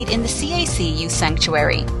in the CAC Youth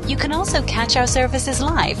Sanctuary. You can also catch our services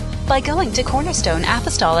live by going to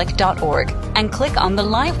cornerstoneapostolic.org and click on the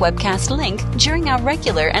live webcast link during our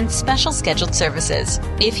regular and special scheduled services.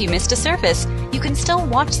 If you missed a service, you can still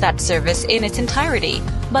watch that service in its entirety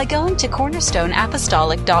by going to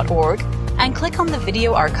cornerstoneapostolic.org and click on the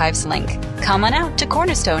video archives link. Come on out to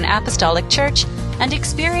Cornerstone Apostolic Church and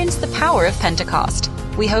experience the power of Pentecost.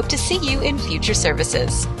 We hope to see you in future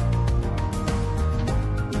services.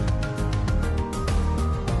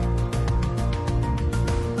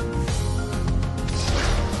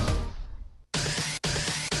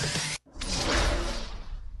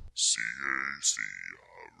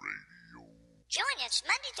 Join us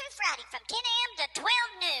Monday through Friday from 10 a.m. to 12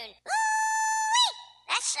 noon. Woo-wee!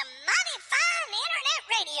 That's some mighty fine internet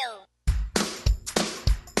radio.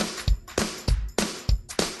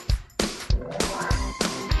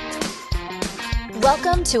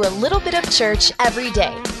 Welcome to a little bit of church every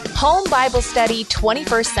day. Home Bible study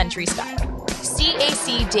 21st century style.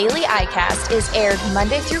 CAC Daily iCast is aired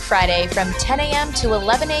Monday through Friday from 10 a.m. to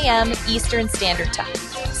 11 a.m. Eastern Standard Time.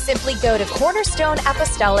 Simply go to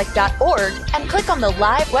cornerstoneapostolic.org and click on the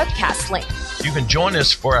live webcast link. You can join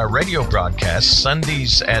us for our radio broadcast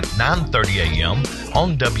Sundays at 9:30 a.m.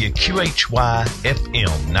 on WQHY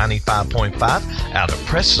FM 95.5 out of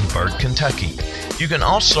Prestonsburg, Kentucky. You can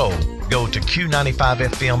also go to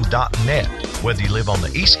Q95FM.net, whether you live on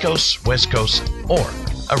the East Coast, West Coast, or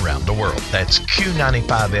around the world. That's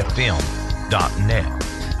Q95FM.net.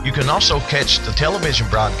 You can also catch the television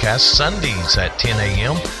broadcast Sundays at 10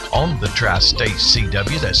 a.m. on the Tri-State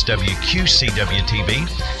CW, that's WQCW-TV,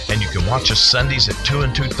 and you can watch us Sundays at 2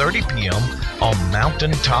 and 2:30 p.m. on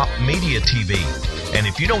Mountaintop Media TV. And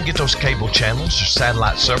if you don't get those cable channels or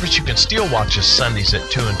satellite service, you can still watch us Sundays at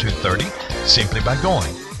 2 and 2:30 simply by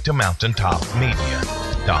going to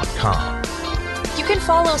mountaintopmedia.com. You can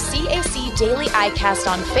follow CAC Daily iCast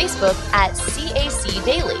on Facebook at CAC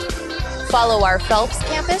Daily. Follow our Phelps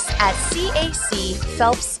campus at CAC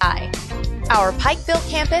Phelps I, our Pikeville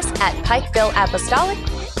campus at Pikeville Apostolic,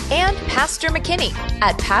 and Pastor McKinney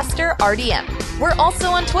at Pastor RDM. We're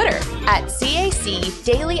also on Twitter at CAC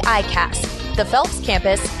Daily iCast, the Phelps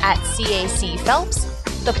campus at CAC Phelps,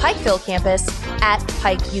 the Pikeville campus at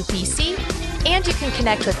Pike UPC, and you can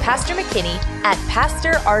connect with Pastor McKinney at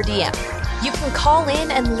Pastor RDM. You can call in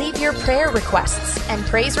and leave your prayer requests and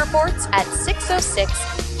praise reports at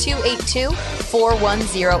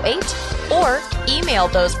 606-282-4108 or email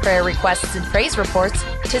those prayer requests and praise reports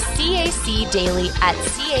to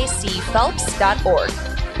cacdaily@cacphelps.org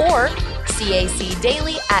or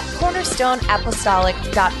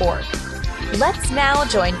cacdaily@cornerstoneapostolic.org. Let's now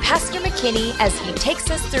join Pastor McKinney as he takes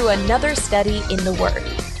us through another study in the Word.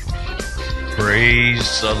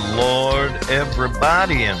 Praise the Lord,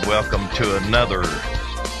 everybody, and welcome to another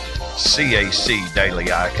CAC Daily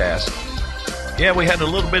iCast. Yeah, we had a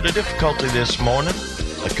little bit of difficulty this morning.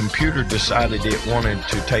 The computer decided it wanted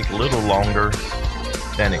to take a little longer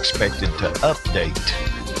than expected to update.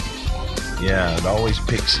 Yeah, it always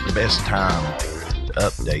picks the best time to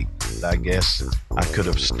update. I guess I could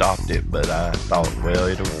have stopped it, but I thought, well,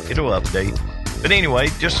 it'll update. But anyway,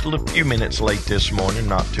 just a few minutes late this morning,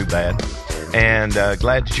 not too bad. And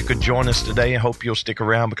glad that you could join us today. I hope you'll stick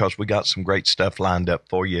around because we got some great stuff lined up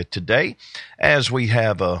for you today as we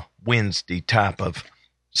have a Wednesday type of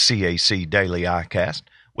CAC Daily iCast.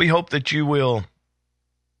 We hope that you will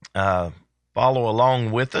follow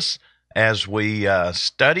along with us as we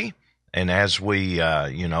study and as we,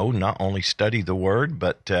 not only study the Word,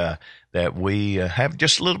 but that we have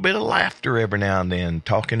just a little bit of laughter every now and then,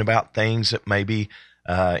 talking about things that maybe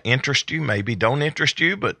interest you, maybe don't interest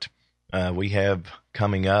you, but we have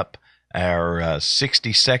coming up our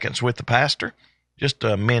 60 Seconds with the Pastor, just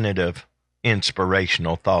a minute of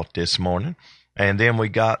inspirational thought this morning. And then we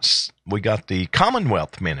got the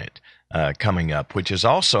Commonwealth Minute coming up, which is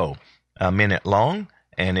also a minute long,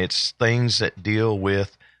 and it's things that deal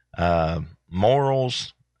with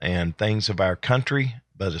morals and things of our country,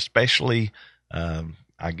 but especially,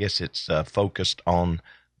 I guess it's focused on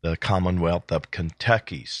the Commonwealth of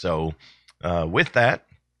Kentucky. So with that,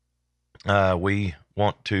 we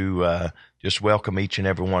want to just welcome each and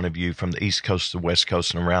every one of you from the East Coast to the West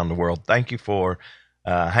Coast and around the world. Thank you for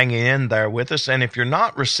hanging in there with us. And if you're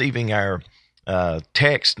not receiving our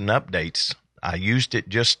text and updates, I used it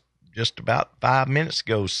just about 5 minutes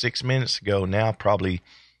ago, 6 minutes ago, now probably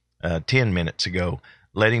 10 minutes ago,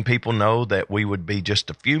 letting people know that we would be just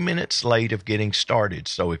a few minutes late of getting started.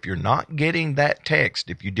 So if you're not getting that text,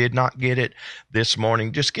 if you did not get it this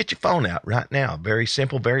morning, just get your phone out right now. Very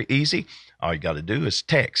simple, very easy. All you got to do is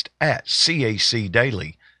text at CAC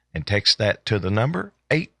Daily and text that to the number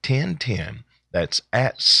 81010. That's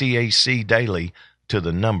at CAC Daily to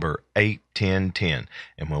the number 81010.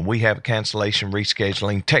 And when we have a cancellation,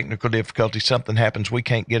 rescheduling, technical difficulty, something happens, we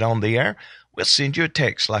can't get on the air, we'll send you a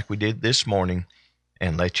text like we did this morning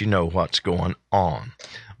and let you know what's going on.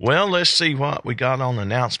 Well, let's see what we got on the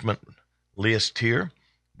announcement list here.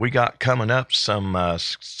 We got coming up some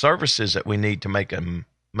services that we need to make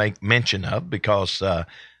mention of because,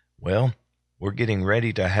 we're getting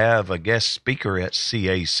ready to have a guest speaker at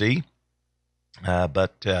CAC.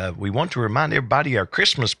 But we want to remind everybody our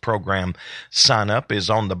Christmas program sign-up is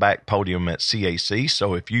on the back podium at CAC.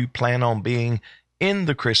 So if you plan on being in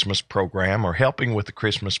the Christmas program or helping with the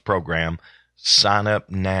Christmas program, sign up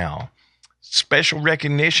now. Special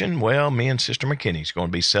recognition, me and Sister McKinney's going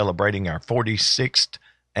to be celebrating our 46th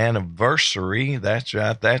anniversary. That's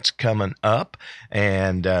right, that's coming up,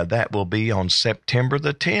 and that will be on September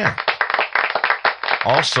the 10th.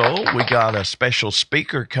 Also, we got a special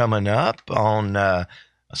speaker coming up on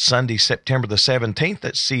Sunday, September the 17th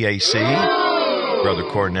at CAC. Brother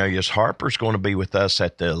Cornelius Harper is going to be with us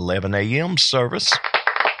at the 11 a.m. service.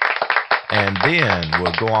 And then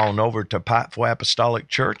we'll go on over to Pikeville Apostolic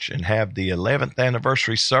Church and have the 11th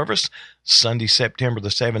anniversary service, Sunday, September the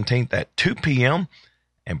 17th at 2 p.m.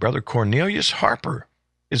 And Brother Cornelius Harper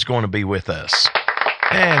is going to be with us.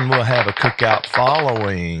 And we'll have a cookout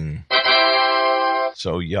following.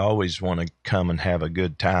 So you always want to come and have a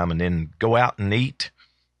good time and then go out and eat.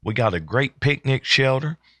 We got a great picnic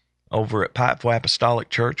shelter over at Pikeville Apostolic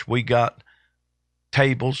Church. We got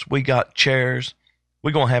tables. We got chairs.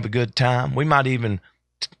 We're going to have a good time. We might even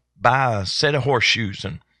buy a set of horseshoes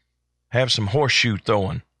and have some horseshoe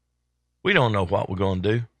throwing. We don't know what we're going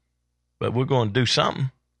to do, but we're going to do something.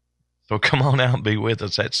 So come on out and be with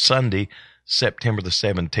us. That's Sunday, September the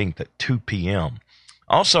 17th at 2 p.m.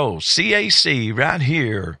 Also, CAC right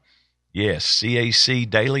here. Yes, CAC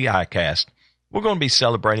Daily iCast. We're going to be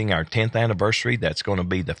celebrating our 10th anniversary. That's going to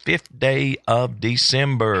be the 5th day of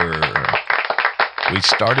December. We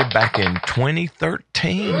started back in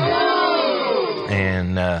 2013.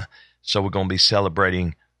 And so we're going to be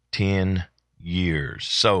celebrating 10 years.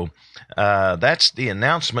 So that's the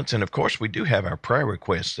announcements. And, of course, we do have our prayer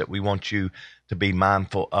requests that we want you to be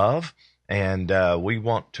mindful of. And we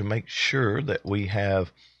want to make sure that we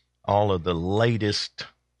have all of the latest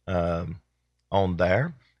on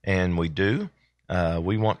there. And we do.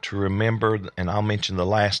 We want to remember, and I'll mention the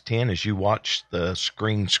last 10 as you watch the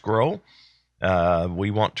screen scroll.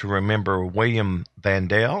 We want to remember William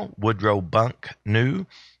Vandell, Woodrow Bunk New,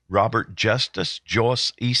 Robert Justice,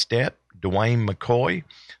 Joyce Eastep, Dwayne McCoy,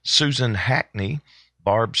 Susan Hackney,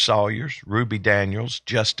 Barb Sawyers, Ruby Daniels,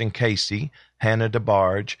 Justin Casey, Hannah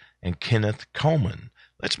DeBarge, and Kenneth Coleman.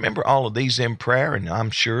 Let's remember all of these in prayer, and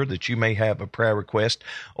I'm sure that you may have a prayer request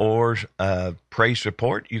or a praise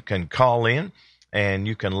report. You can call in, and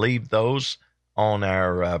you can leave those on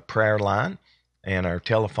our prayer line, and our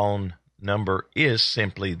telephone number is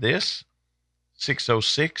simply this,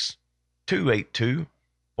 606-282-4108,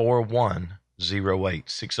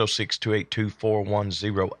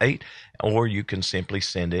 606-282-4108, or you can simply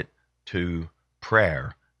send it to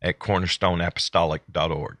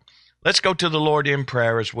prayer@cornerstoneapostolic.org. Let's go to the Lord in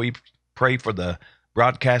prayer as we pray for the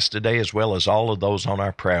broadcast today as well as all of those on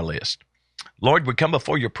our prayer list. Lord, we come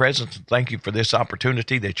before your presence and thank you for this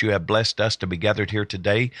opportunity that you have blessed us to be gathered here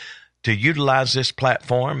today to utilize this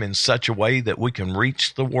platform in such a way that we can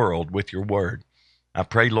reach the world with your word. I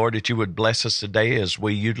pray, Lord, that you would bless us today as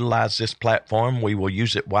we utilize this platform. We will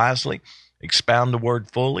use it wisely, expound the word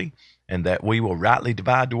fully, and that we will rightly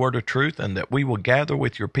divide the word of truth, and that we will gather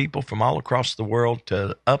with your people from all across the world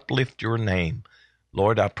to uplift your name.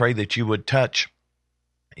 Lord, I pray that you would touch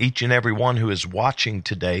each and every one who is watching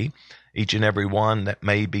today, each and every one that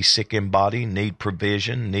may be sick in body, need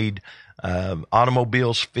provision, need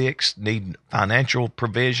automobiles fixed, need financial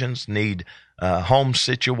provisions, need home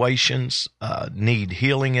situations, need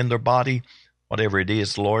healing in their body. Whatever it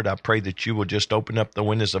is, Lord, I pray that you will just open up the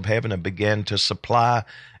windows of heaven and begin to supply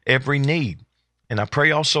every need. And I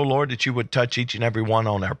pray also, Lord, that you would touch each and every one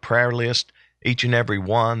on our prayer list, each and every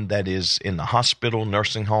one that is in the hospital,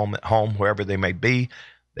 nursing home, at home, wherever they may be,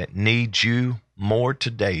 that needs you more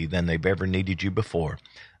today than they've ever needed you before.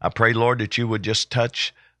 I pray, Lord, that you would just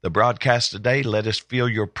touch the broadcast today. Let us feel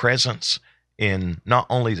your presence in not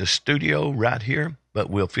only the studio right here, but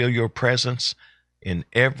we'll feel your presence in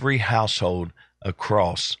every household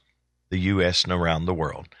across the U.S. and around the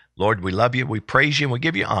world. Lord, we love you, we praise you, and we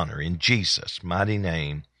give you honor in Jesus' mighty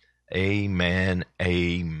name. Amen,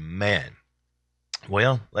 amen.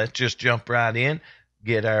 Well, let's just jump right in,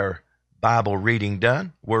 get our Bible reading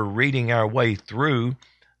done. We're reading our way through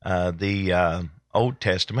the Old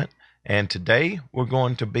Testament. And today we're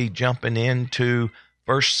going to be jumping into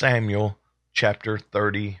 1 Samuel chapter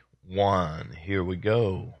 31. Here we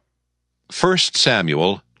go. 1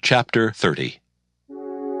 Samuel chapter 30.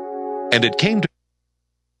 And it came to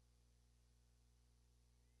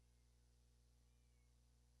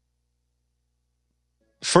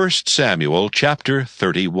 1 Samuel chapter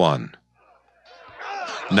 31.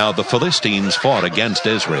 Now the Philistines fought against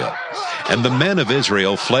Israel, and the men of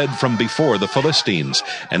Israel fled from before the Philistines,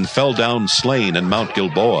 and fell down slain in Mount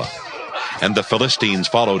Gilboa. And the Philistines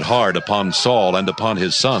followed hard upon Saul and upon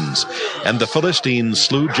his sons, and the Philistines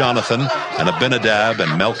slew Jonathan, and Abinadab,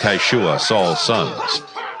 and Melchishua, Saul's sons.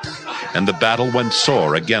 And the battle went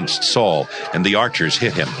sore against Saul, and the archers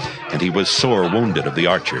hit him, and he was sore wounded of the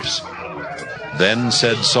archers. Then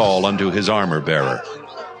said Saul unto his armor-bearer,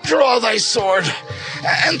 Draw thy sword,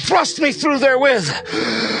 and thrust me through therewith,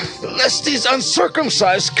 lest these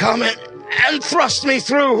uncircumcised come and thrust me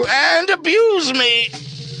through, and abuse me.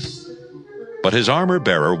 But his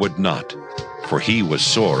armor-bearer would not, for he was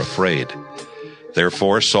sore afraid.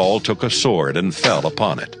 Therefore Saul took a sword, and fell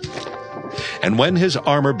upon it. And when his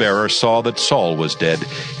armor-bearer saw that Saul was dead,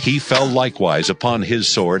 he fell likewise upon his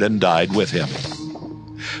sword, and died with him.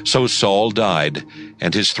 So Saul died,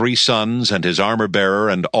 and his 3 sons, and his armor-bearer,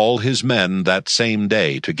 and all his men that same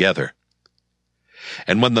day together.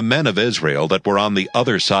 And when the men of Israel that were on the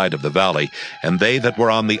other side of the valley, and they that were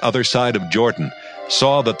on the other side of Jordan,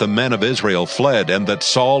 saw that the men of Israel fled, and that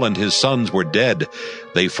Saul and his sons were dead,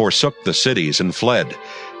 they forsook the cities and fled,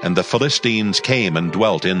 and the Philistines came and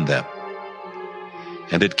dwelt in them.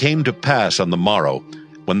 And it came to pass on the morrow,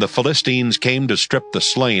 when the Philistines came to strip the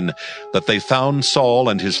slain, that they found Saul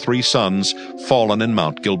and his 3 sons fallen in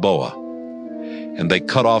Mount Gilboa. And they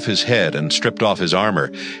cut off his head, and stripped off his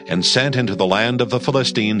armor, and sent into the land of the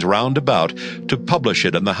Philistines round about, to publish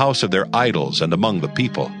it in the house of their idols and among the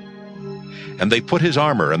people. And they put his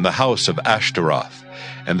armor in the house of Ashtaroth,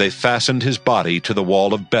 and they fastened his body to the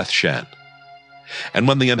wall of Bethshan. And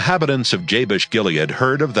when the inhabitants of Jabesh-Gilead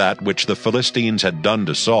heard of that which the Philistines had done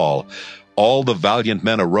to Saul, all the valiant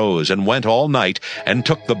men arose, and went all night, and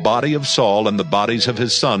took the body of Saul and the bodies of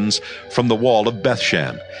his sons from the wall of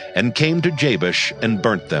Bethshan, and came to Jabesh, and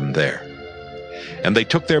burnt them there. And they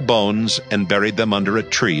took their bones, and buried them under a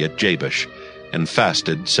tree at Jabesh, and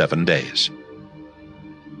fasted 7 days.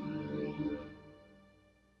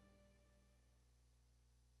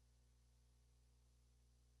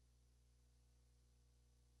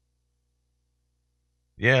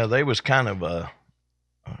 Yeah, they was kind of a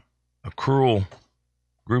cruel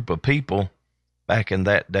group of people back in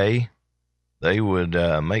that day. They would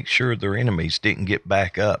make sure their enemies didn't get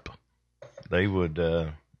back up. They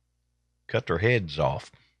would cut their heads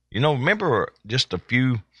off. You know, remember just a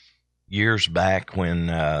few years back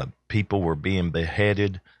when people were being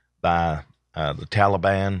beheaded by the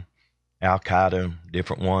Taliban, Al-Qaeda,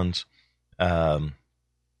 different ones, and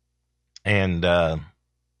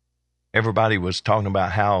everybody was talking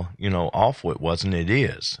about how, awful it was, and it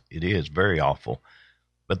is. It is very awful.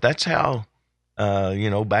 But that's how,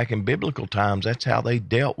 back in biblical times, that's how they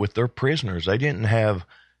dealt with their prisoners. They didn't have,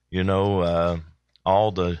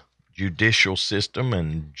 all the judicial system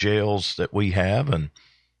and jails that we have and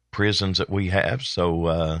prisons that we have.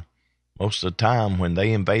 So most of the time when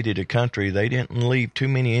they invaded a country, they didn't leave too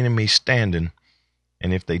many enemies standing.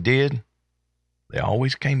 And if they did, they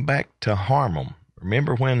always came back to harm them.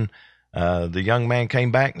 Remember when the young man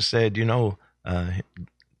came back and said, he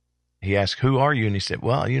asked, "Who are you?" And he said,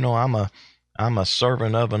 "Well, I'm a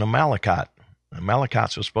servant of an Amalekite. The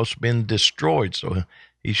Amalekites were supposed to have been destroyed, so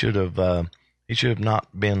he should have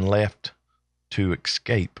not been left to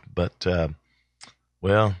escape." But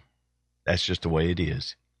well, that's just the way it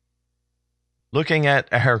is. Looking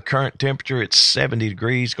at our current temperature, it's 70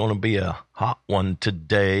 degrees. Going to be a hot one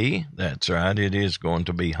today. That's right, it is going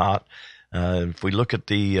to be hot. If we look at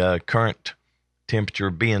the current temperature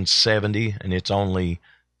being 70 and it's only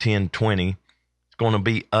 10:20, it's going to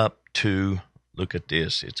be up to, look at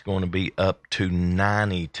this, it's going to be up to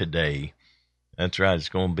 90 today. That's right, it's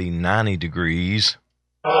going to be 90 degrees.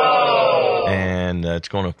 And it's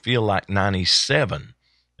going to feel like 97.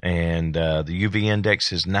 And the UV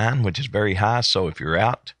index is 9, which is very high. So if you're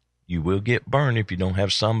out, you will get burned if you don't have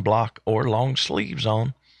sunblock or long sleeves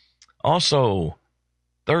on. Also,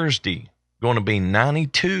 Thursday, going to be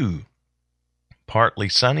 92, partly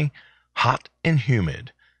sunny, hot and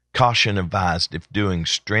humid. Caution advised if doing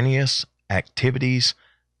strenuous activities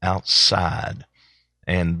outside.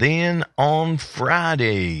 And then on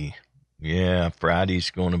Friday, Friday's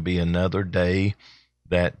going to be another day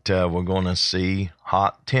that we're going to see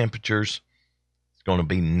hot temperatures. It's going to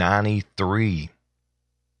be 93.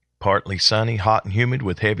 Partly sunny, hot and humid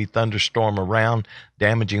with heavy thunderstorm around.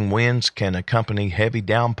 Damaging winds can accompany heavy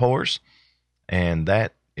downpours. And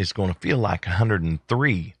that is going to feel like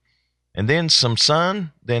 103. And then some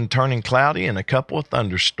sun, then turning cloudy and a couple of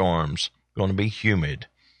thunderstorms. Going to be humid.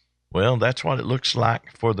 Well, that's what it looks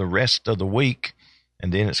like for the rest of the week.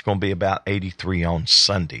 And then it's going to be about 83 on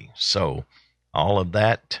Sunday. So all of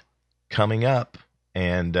that coming up.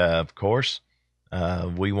 And, of course,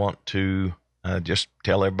 we want to just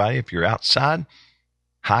tell everybody, if you're outside,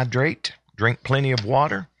 hydrate, drink plenty of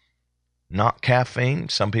water, not caffeine.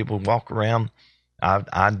 Some people walk around.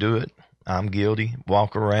 I do it. I'm guilty.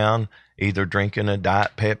 Walk around either drinking a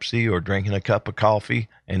Diet Pepsi or drinking a cup of coffee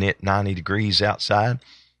and it's 90 degrees outside.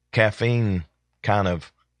 Caffeine kind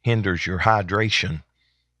of hinders your hydration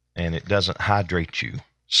and it doesn't hydrate you.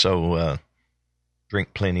 So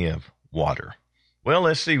drink plenty of water. Well,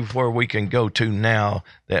 let's see where we can go to now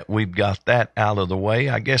that we've got that out of the way.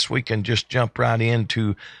 I guess we can just jump right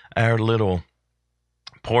into our little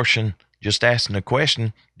portion, just asking a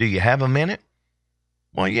question. Do you have a minute?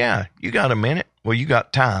 Well, yeah, you got a minute. Well, you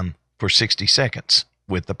got time for 60 seconds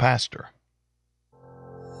with the pastor.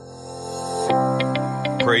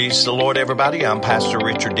 Praise the Lord, everybody. I'm Pastor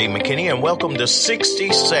Richard D. McKinney, and welcome to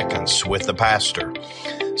 60 Seconds with the Pastor.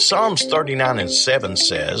 Psalms 39:7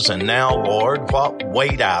 says, "And now, Lord, what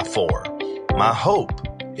wait I for? My hope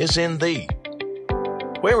is in Thee."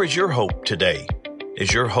 Where is your hope today?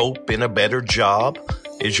 Is your hope in a better job?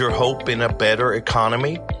 Is your hope in a better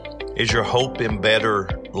economy? Is your hope in better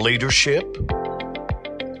leadership?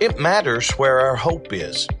 It matters where our hope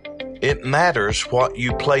is. It matters what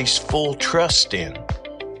you place full trust in.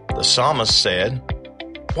 The psalmist said,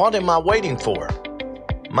 "What am I waiting for?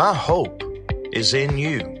 My hope is in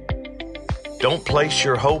you." Don't place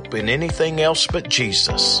your hope in anything else but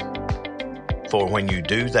Jesus. For when you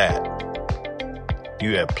do that,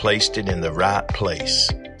 you have placed it in the right place.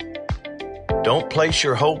 Don't place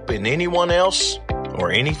your hope in anyone else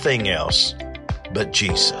or anything else but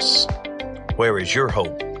Jesus. Where is your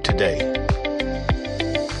hope today?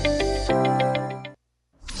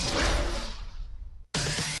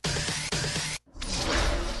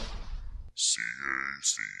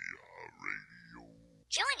 CAC Radio.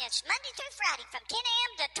 Join us Monday through Friday from 10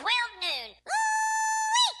 a.m. to 12 noon.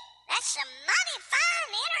 Woo-wee! That's some mighty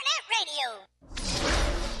fine internet radio.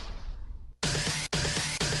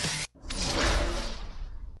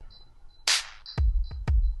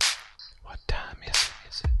 What time is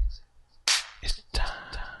it? It's time.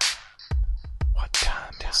 What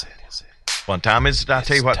time is it? What time is it? I'll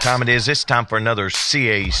tell you what time it is. It's time for another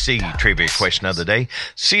CAC Trivia Question of the Day.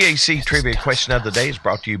 CAC Trivia Question of the Day is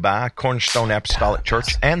brought to you by Cornerstone Apostolic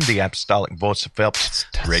Church and the Apostolic Voice of Phelps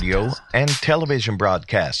radio and television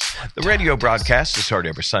broadcast. The radio broadcast is heard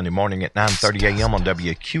every Sunday morning at 9:30 a.m. on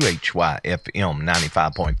WQHY FM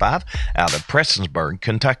 95.5 out of Prestonsburg,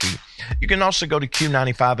 Kentucky. You can also go to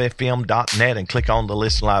Q95FM.net and click on the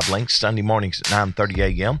Listen Live link Sunday mornings at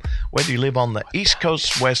 9:30 a.m., whether you live on the East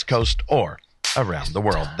Coast, West Coast, or around the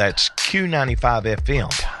world. That's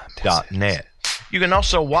Q95FM.net. You can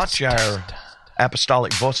also watch our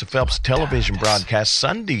Apostolic Voice of Phelps television broadcast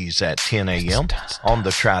Sundays at 10 a.m. on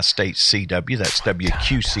the Tri-State CW. That's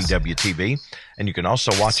WQCW-TV. And you can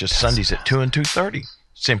also watch us Sundays at 2 and 2:30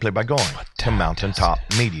 simply by going to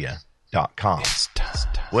mountaintopmedia.com.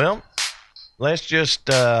 Well, let's just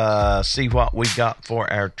see what we got for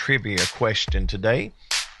our trivia question today.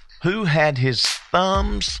 Who had his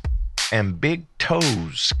thumbs and big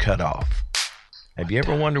toes cut off? Have you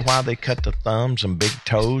ever wondered why they cut the thumbs and big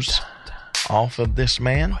toes off of this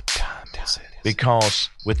man? Because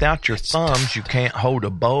without your thumbs, you can't hold a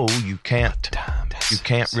bow. You can't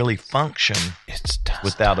really function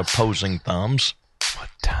without opposing thumbs.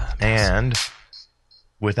 And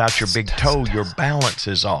without your big toe, your balance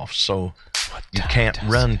is off, so you can't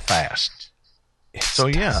run fast. So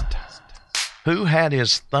yeah, who had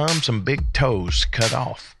his thumbs and big toes cut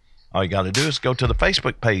off? All you got to do is go to the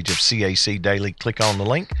Facebook page of CAC Daily, click on the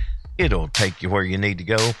link. It'll take you where you need to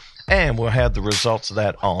go, and we'll have the results of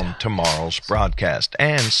that on tomorrow's broadcast.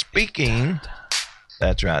 And speaking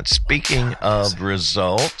of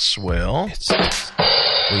results, well,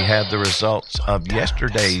 we have the results of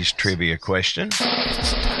yesterday's trivia question.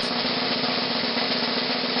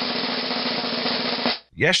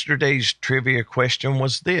 Yesterday's trivia question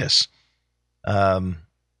was this.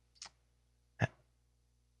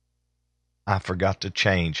 I forgot to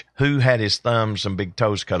change. Who had his thumbs and big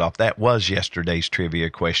toes cut off? That was yesterday's trivia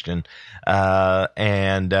question. Well,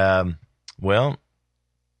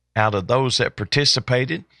 out of those that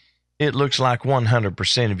participated, it looks like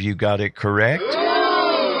 100% of you got it correct.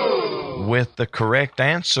 with the correct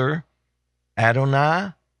answer,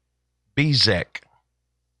 Adonai Bezek.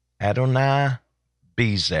 Adonai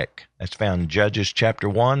Bezek. That's found in Judges chapter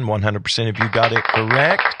 1. 100% of you got it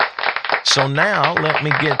correct. So now let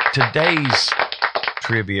me get today's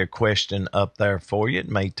trivia question up there for you. It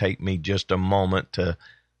may take me just a moment to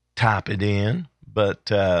type it in, but,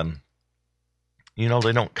 they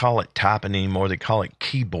don't call it typing anymore. They call it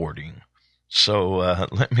keyboarding. So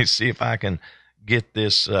let me see if I can get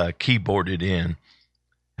this keyboarded in.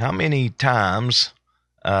 How many times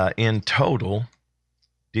in total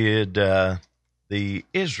did the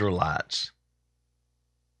Israelites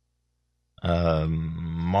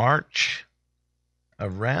march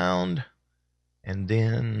around? And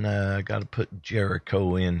then got to put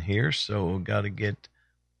Jericho in here, so got to get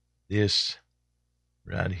this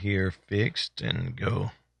right here fixed and go.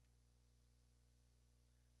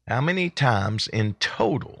 How many times in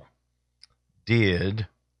total did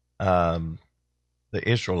the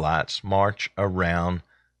Israelites march around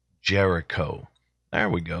Jericho? There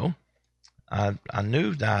we go. I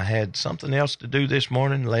knew that I had something else to do this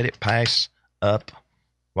morning. Let it pass up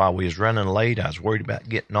while we was running late. I was worried about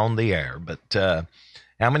getting on the air. But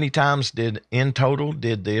how many times in total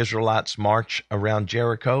did the Israelites march around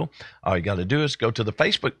Jericho? All you got to do is go to the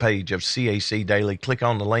Facebook page of CAC Daily. Click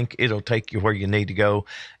on the link. It'll take you where you need to go.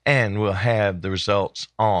 And we'll have the results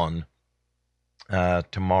on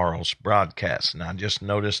tomorrow's broadcast. And I just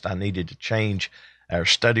noticed I needed to change our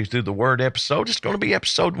Study Through the Word episode. It's going to be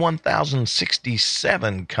episode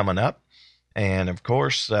 1067 coming up. And, of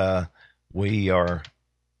course, we are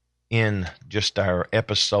in just our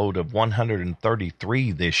episode of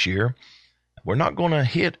 133 this year. We're not going to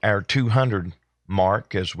hit our 200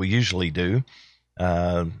 mark as we usually do.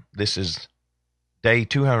 This is day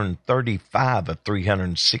 235 of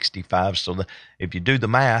 365. So if you do the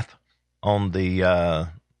math on the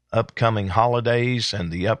upcoming holidays and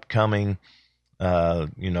the upcoming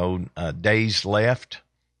days left,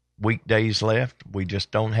 weekdays left, we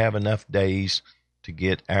just don't have enough days to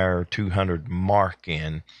get our 200 mark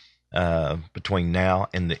in between now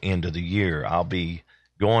and the end of the year. I'll be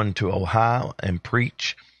going to Ohio and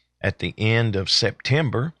preach at the end of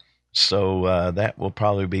September, so that will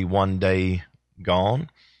probably be one day gone.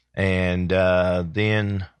 And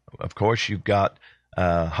then, of course, you've got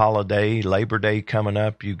holiday, Labor Day coming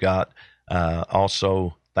up. You got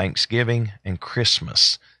also Thanksgiving and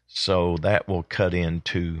Christmas. So that will cut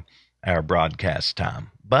into our broadcast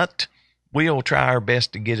time. But we'll try our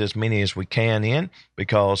best to get as many as we can in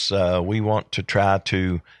because we want to try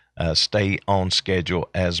to stay on schedule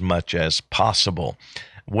as much as possible.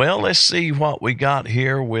 Well, let's see what we got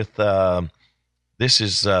here with this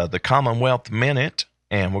is the Commonwealth Minute,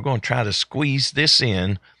 and we're going to try to squeeze this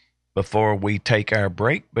in before we take our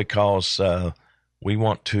break because we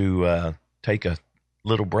want to take a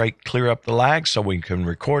little break, clear up the lag so we can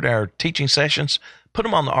record our teaching sessions, put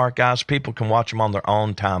them on the archives. People can watch them on their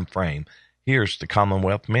own time frame. Here's the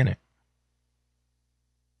Commonwealth Minute.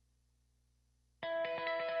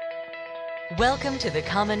 Welcome to the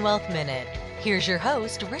Commonwealth Minute. Here's your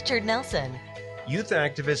host, Richard Nelson. Youth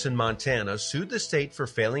activists in Montana sued the state for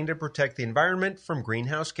failing to protect the environment from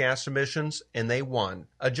greenhouse gas emissions, and they won.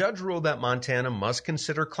 A judge ruled that Montana must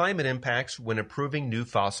consider climate impacts when approving new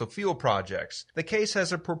fossil fuel projects. The case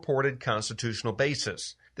has a purported constitutional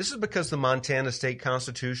basis. This is because the Montana State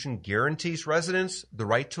Constitution guarantees residents the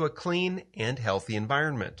right to a clean and healthy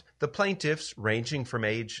environment. The plaintiffs, ranging from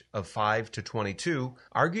age of 5 to 22,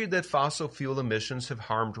 argued that fossil fuel emissions have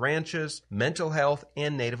harmed ranches, mental health,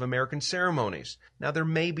 and Native American ceremonies. Now, there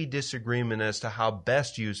may be disagreement as to how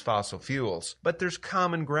best to use fossil fuels, but there's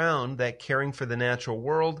common ground that caring for the natural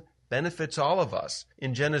world benefits all of us.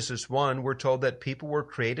 In Genesis 1, we're told that people were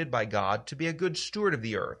created by God to be a good steward of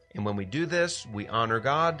the earth. And when we do this, we honor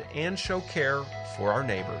God and show care for our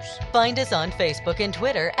neighbors. Find us on Facebook and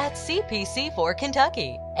Twitter at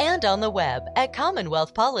CPC4Kentucky and on the web at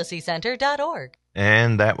CommonwealthPolicyCenter.org.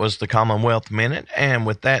 And that was the Commonwealth Minute. And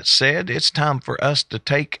with that said, it's time for us to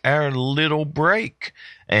take our little break.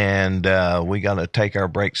 And we got to take our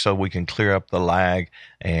break so we can clear up the lag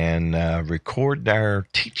and record our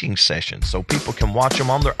teaching sessions so people can watch them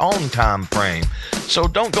on their own time frame. So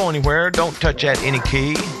don't go anywhere. Don't touch that any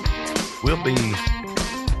key. We'll be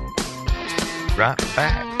right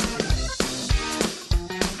back.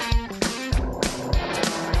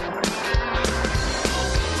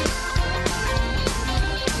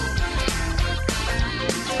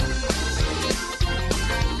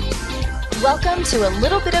 Welcome to A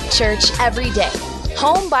Little Bit of Church Every Day,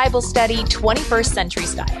 Home Bible Study 21st Century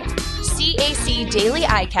Style. CAC Daily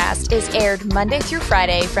iCast is aired Monday through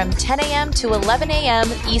Friday from 10 a.m. to 11 a.m.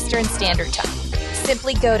 Eastern Standard Time.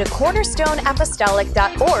 Simply go to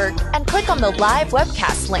cornerstoneapostolic.org and click on the live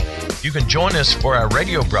webcast link. You can join us for our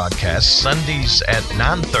radio broadcast Sundays at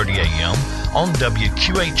 9:30 a.m. on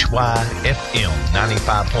WQHY FM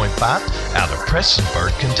 95.5 out of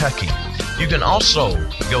Prestonsburg, Kentucky. You can also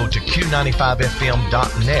go to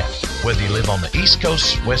Q95FM.net, whether you live on the East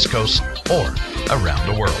Coast, West Coast, or around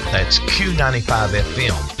the world. That's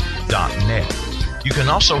Q95FM.net. You can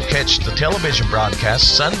also catch the television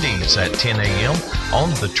broadcast Sundays at 10 a.m. on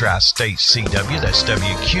the Tri-State CW, that's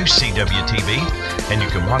WQCW-TV, and you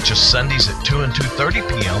can watch us Sundays at 2 and 2:30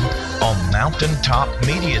 p.m. on Mountaintop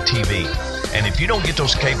Media TV. And if you don't get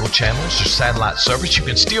those cable channels or satellite service, you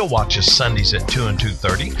can still watch us Sundays at 2 and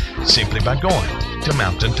 2:30 simply by going to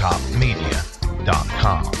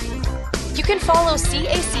mountaintopmedia.com. You can follow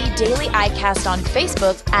CAC Daily iCast on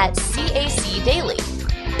Facebook at CAC Daily.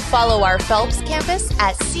 Follow our Phelps campus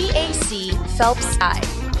at CAC Phelps I,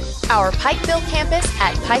 our Pikeville campus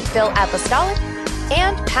at Pikeville Apostolic,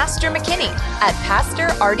 and Pastor McKinney at Pastor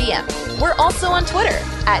RDM. We're also on Twitter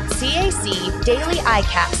at CAC Daily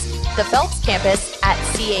iCast, the Phelps campus at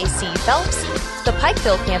CAC Phelps, the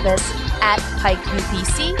Pikeville campus at Pike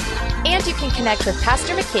UPC, and you can connect with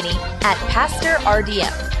Pastor McKinney at Pastor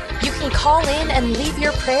RDM. You can call in and leave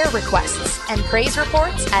your prayer requests and praise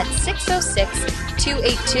reports at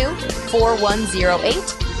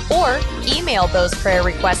 606-282-4108 or email those prayer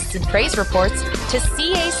requests and praise reports to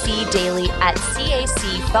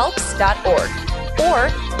cacdaily@cacphelps.org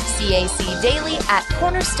or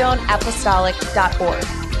cacdaily@cornerstoneapostolic.org.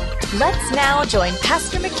 Let's now join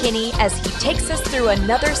Pastor McKinney as he takes us through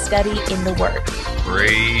another study in the Word.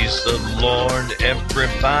 Praise the Lord,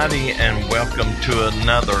 everybody, and welcome to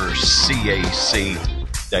another CAC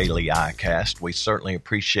Daily iCast. We certainly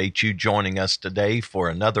appreciate you joining us today for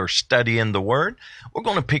another study in the Word. We're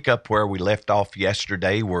going to pick up where we left off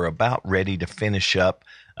yesterday. We're about ready to finish up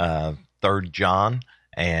 3 John,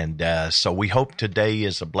 and so we hope today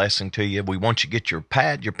is a blessing to you. We want you to get your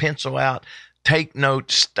pad, your pencil out, take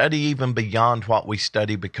notes, study even beyond what we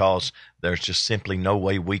study, because there's just simply no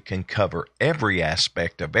way we can cover every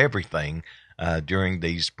aspect of everything during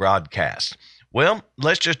these broadcasts. Well,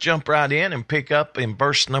 let's just jump right in and pick up in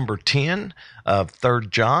verse number 10 of 3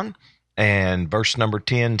 John. And verse number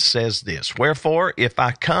 10 says this: "Wherefore, if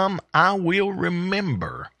I come, I will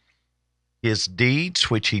remember his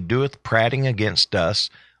deeds which he doeth prating against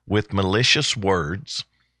us with malicious words,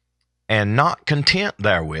 and not content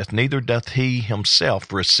therewith, neither doth he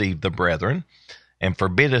himself receive the brethren, and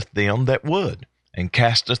forbiddeth them that would, and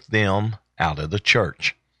casteth them out of the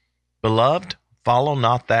church. Beloved, follow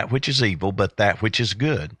not that which is evil, but that which is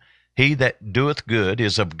good. He that doeth good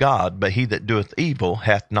is of God, but he that doeth evil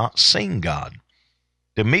hath not seen God.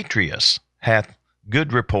 Demetrius hath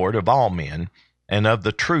good report of all men, and of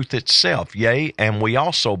the truth itself. Yea, and we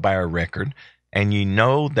also bear record, and ye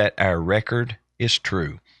know that our record is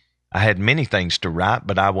true. I had many things to write,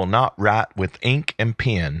 but I will not write with ink and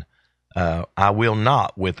pen. I will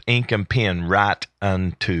not with ink and pen write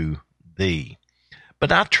unto thee.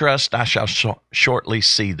 But I trust I shall shortly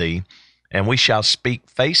see thee, and we shall speak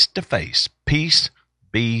face to face. Peace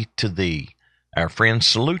be to thee. Our friends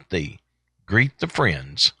salute thee. Greet the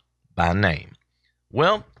friends by name."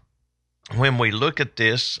 Well, when we look at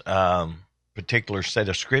this particular set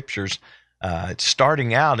of scriptures, it's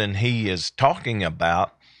starting out, and he is talking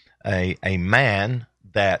about a man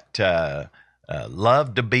that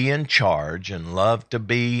loved to be in charge and loved to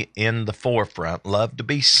be in the forefront, loved to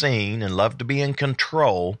be seen and loved to be in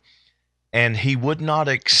control. And he would not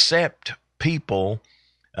accept people,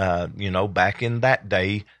 back in that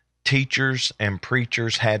day, teachers and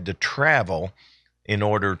preachers had to travel in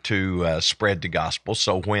order to spread the gospel.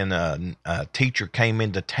 So when a teacher came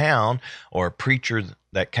into town, or a preacher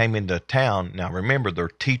that came into town, now remember, they're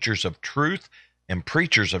teachers of truth and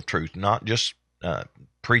preachers of truth, not just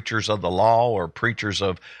preachers of the law or preachers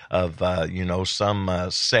of some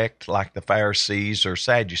sect like the Pharisees or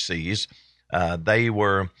Sadducees. They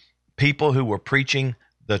were people who were preaching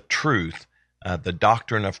the truth, the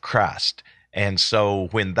doctrine of Christ. And so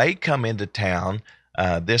when they come into town,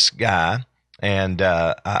 this guy, and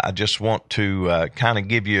I just want to kind of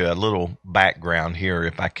give you a little background here,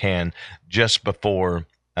 if I can, just before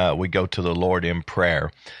we go to the Lord in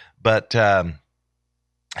prayer. But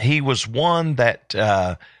he was one that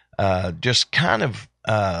just kind of,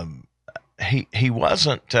 he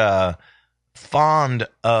wasn't fond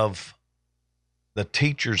of the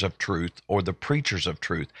teachers of truth or the preachers of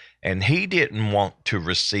truth, and he didn't want to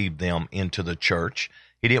receive them into the church.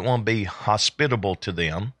 He didn't want to be hospitable to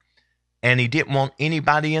them. and he didn't want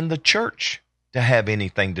anybody in the church to have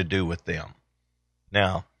anything to do with them.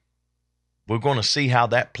 Now, we're going to see how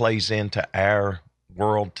that plays into our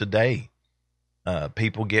world today.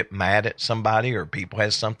 People get mad at somebody, or people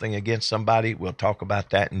have something against somebody. We'll talk about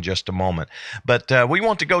that in just a moment. But we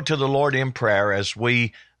want to go to the Lord in prayer as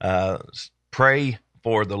we pray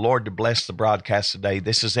for the Lord to bless the broadcast today.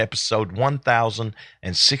 This is episode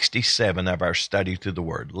 1067 of our study through the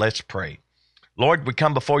Word. Let's pray. Lord, we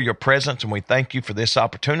come before your presence, and we thank you for this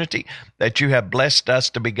opportunity that you have blessed us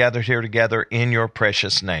to be gathered here together in your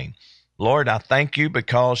precious name. Lord, I thank you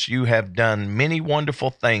because you have done many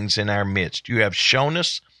wonderful things in our midst. You have shown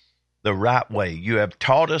us the right way. You have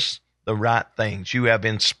taught us the right things. You have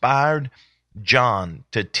inspired John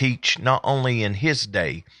to teach not only in his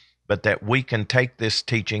day, but that we can take this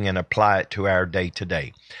teaching and apply it to our day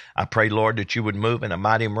today. I pray, Lord, that you would move in a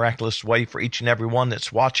mighty, miraculous way for each and every one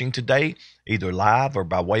that's watching today, either live or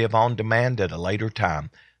by way of on demand at a later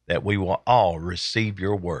time, that we will all receive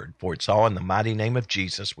your word. For it's all in the mighty name of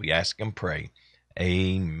Jesus we ask and pray.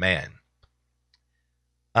 Amen.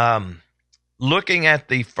 Looking at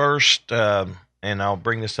the first, and I'll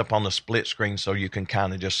bring this up on the split screen so you can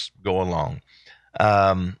kind of just go along.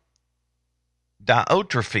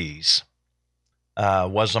 Diotrephes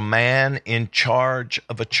was a man in charge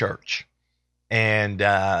of a church, and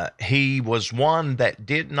he was one that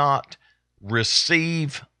did not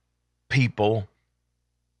receive people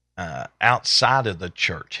outside of the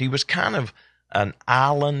church. He was kind of an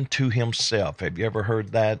island to himself. Have you ever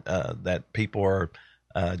heard that? That people are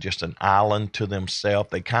just an island to themselves.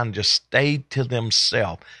 They kind of just stayed to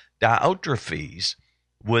themselves. Diotrephes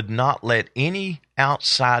would not let any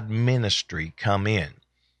outside ministry come in.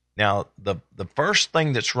 Now, the first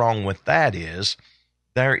thing that's wrong with that is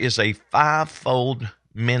there is a fivefold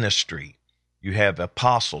ministry. You have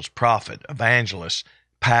apostles, prophet, evangelists,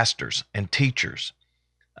 pastors, and teachers.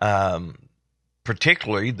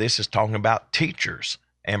 Particularly, this is talking about teachers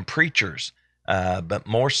and preachers, but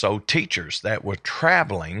more so teachers that were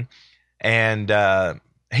traveling, and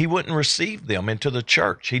he wouldn't receive them into the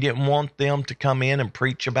church. He didn't want them to come in and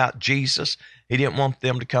preach about Jesus. He didn't want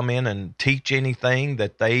them to come in and teach anything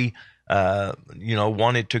that they,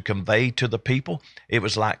 wanted to convey to the people. It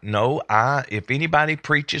was like, no, if anybody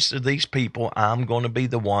preaches to these people, I'm going to be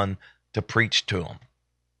the one to preach to them.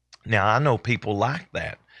 Now, I know people like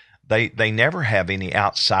that. They never have any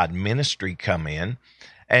outside ministry come in.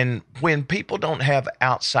 And when people don't have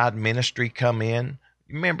outside ministry come in,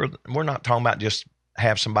 remember, we're not talking about just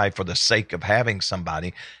have somebody for the sake of having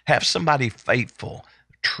somebody. Have somebody faithful,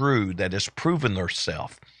 true, that has proven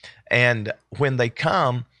themselves. And when they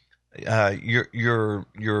come,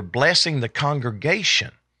 you're blessing the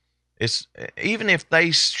congregation. It's even if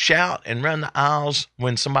they shout and run the aisles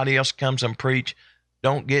when somebody else comes and preach,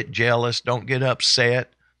 don't get jealous, don't get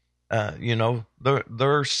upset.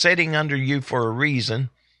 They're sitting under you for a reason,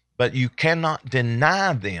 but you cannot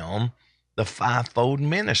deny them the fivefold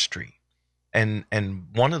ministry. And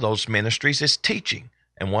one of those ministries is teaching,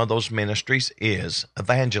 and one of those ministries is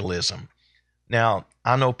evangelism. Now,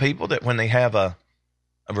 I know people that when they have a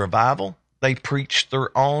revival, they preach their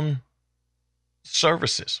own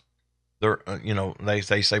services.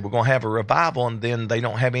 They say we're going to have a revival, and then they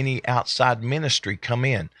don't have any outside ministry come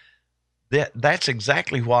in. That's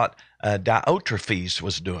exactly what Diotrephes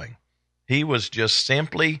was doing. He was just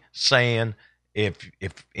simply saying, if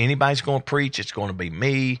anybody's going to preach, it's going to be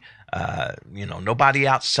me. Nobody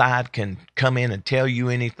outside can come in and tell you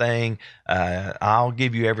anything. I'll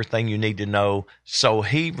give you everything you need to know. So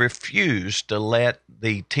he refused to let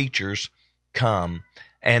the teachers come.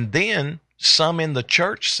 And then some in the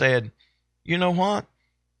church said, you know what?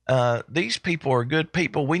 These people are good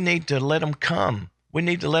people. We need to let them come. We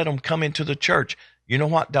need to let them come into the church. You know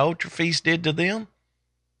what Diotrephes did to them?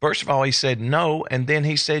 First of all, he said no. And then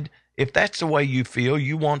he said, if that's the way you feel,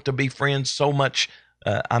 you want to be friends so much,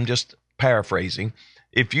 I'm just paraphrasing.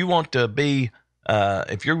 If you want to be,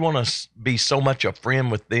 if you want to be so much a friend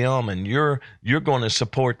with them and you're going to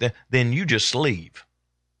support them, then you just leave.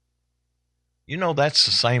 That's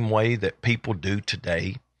the same way that people do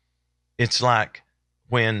today. It's like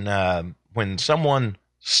when someone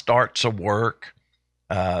starts a work,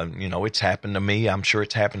 it's happened to me. I'm sure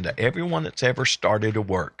it's happened to everyone that's ever started a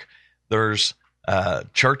work. There's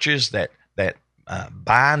churches that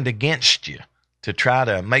bind against you to try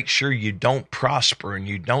to make sure you don't prosper and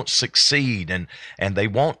you don't succeed, and they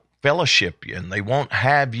won't fellowship you, and they won't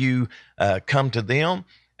have you come to them,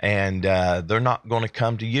 and they're not going to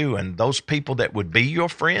come to you. And those people that would be your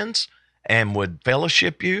friends and would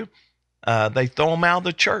fellowship you, they throw them out of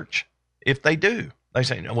the church if they do. They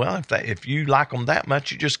say, well, if you like them that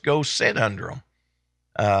much, you just go sit under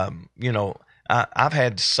them. I've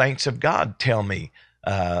had saints of God tell me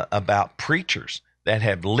about preachers that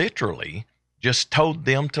have literally just told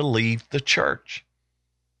them to leave the church.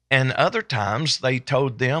 And other times they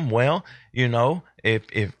told them, well,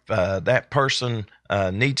 if that person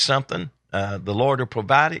needs something, the Lord will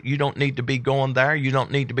provide it. You don't need to be going there. You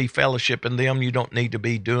don't need to be fellowshipping them. You don't need to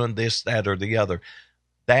be doing this, that, or the other.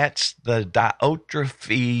 That's the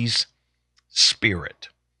Diotrephes spirit,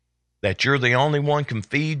 that you're the only one can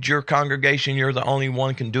feed your congregation. You're the only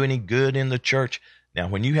one can do any good in the church. Now,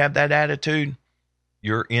 when you have that attitude,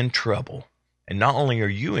 you're in trouble. And not only are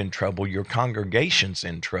you in trouble, your congregation's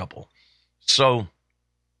in trouble. So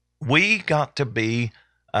we got to be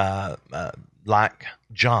like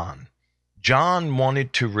John. John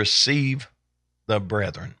wanted to receive the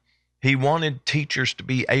brethren. He wanted teachers to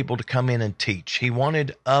be able to come in and teach. He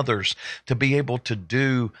wanted others to be able to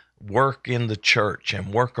do work in the church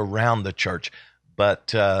and work around the church. But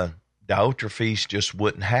Diotrephes just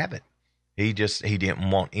wouldn't have it. He didn't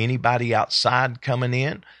want anybody outside coming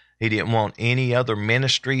in. He didn't want any other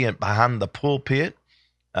ministry behind the pulpit.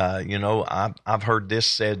 I've heard this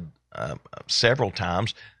said several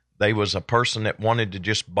times. There was a person that wanted to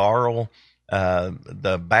just borrow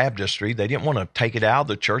the baptistry. They didn't want to take it out of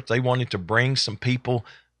the church. They wanted to bring some people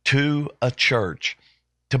to a church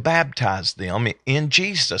to baptize them in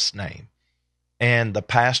Jesus' name. And the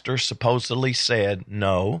pastor supposedly said,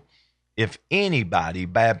 no, if anybody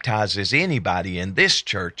baptizes anybody in this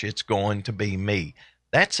church, it's going to be me.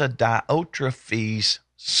 That's a Diotrephes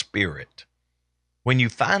spirit. When you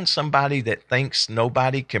find somebody that thinks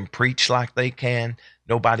nobody can preach like they can,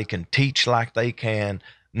 nobody can teach like they can,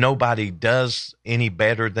 nobody does any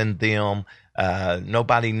better than them,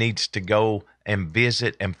 nobody needs to go and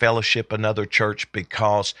visit and fellowship another church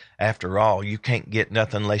because, after all, you can't get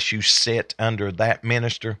nothing unless you sit under that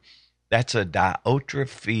minister. That's a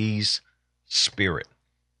Diotrephes spirit.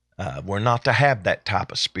 We're not to have that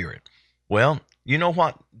type of spirit. Well, you know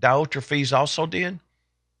what Diotrephes also did?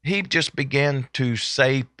 He just began to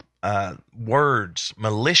say words,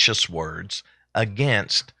 malicious words,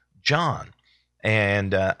 against John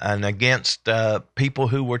and against people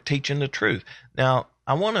who were teaching the truth. Now,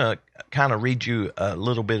 I want to kind of read you a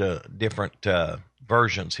little bit of different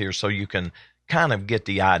versions here so you can kind of get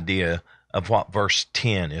the idea of what verse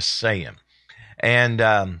 10 is saying.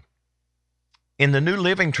 And in the New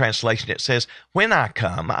Living Translation, it says, when I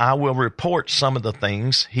come, I will report some of the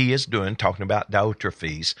things he is doing, talking about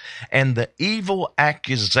Diotrephes, and the evil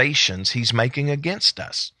accusations he's making against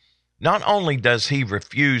us. Not only does he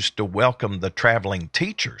refuse to welcome the traveling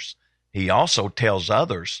teachers, he also tells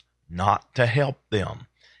others not to help them.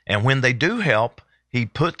 And when they do help, he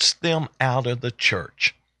puts them out of the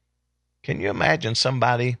church. Can you imagine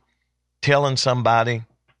somebody telling somebody,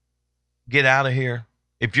 get out of here?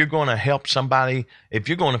 If you're going to help somebody, if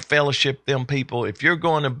you're going to fellowship them people, if you're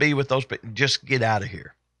going to be with those people, just get out of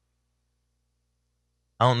here.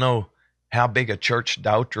 I don't know how big a church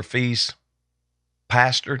Diotrephes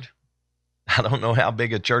pastored. I don't know how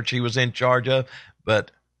big a church he was in charge of,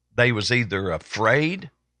 but they was either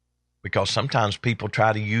afraid, because sometimes people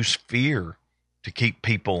try to use fear to keep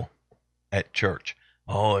people at church.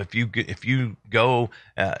 Oh, if you go,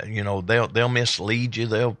 they'll mislead you.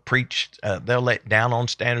 They'll preach. They'll let down on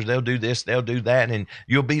standards. They'll do this. They'll do that, and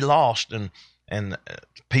you'll be lost. And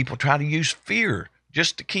people try to use fear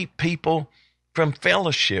just to keep people from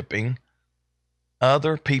fellowshipping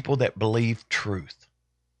other people that believe truth.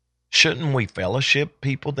 Shouldn't we fellowship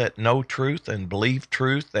people that know truth and believe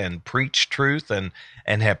truth and preach truth and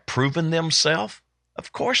have proven themselves?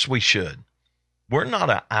 Of course we should. We're not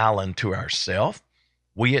an island to ourselves.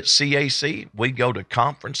 We at CAC, we go to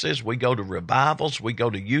conferences, we go to revivals, we go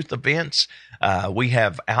to youth events. We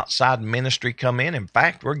have outside ministry come in. In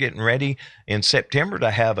fact, we're getting ready in September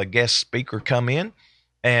to have a guest speaker come in.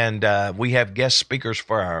 And we have guest speakers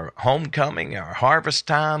for our homecoming, our harvest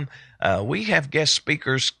time. We have guest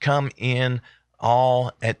speakers come in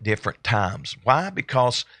all at different times. Why?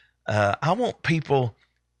 Because I want people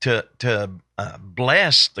to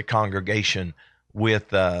bless the congregation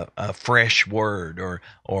with a fresh word or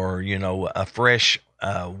a fresh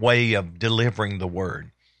way of delivering the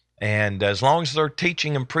word. And as long as they're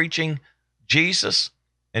teaching and preaching Jesus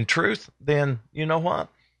and truth, then you know what?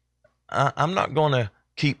 I'm not going to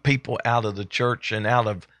keep people out of the church and out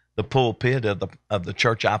of the pulpit of the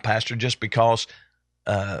church I pastor just because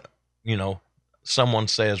someone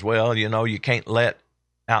says, well, you can't let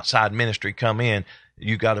outside ministry come in.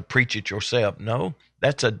 You got to preach it yourself. No,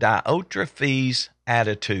 that's a Diotrephes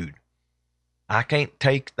attitude. I can't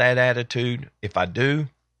take that attitude. If I do,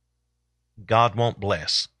 God won't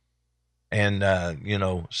bless. And,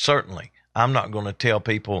 certainly I'm not going to tell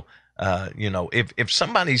people, if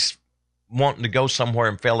somebody's wanting to go somewhere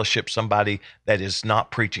and fellowship somebody that is not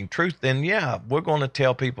preaching truth, then yeah, we're going to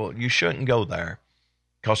tell people you shouldn't go there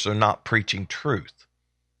because they're not preaching truth.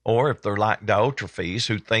 Or if they're like Diotrephes,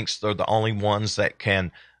 who thinks they're the only ones that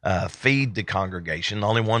can feed the congregation, the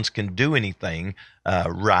only ones can do anything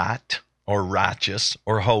right or righteous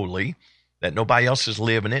or holy, that nobody else is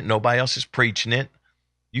living it, nobody else is preaching it.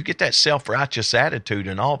 You get that self-righteous attitude,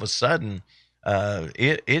 and all of a sudden,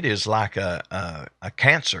 it is like a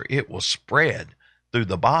cancer. It will spread through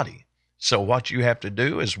the body. So what you have to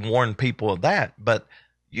do is warn people of that. But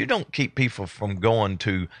you don't keep people from going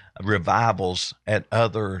to revivals at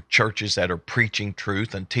other churches that are preaching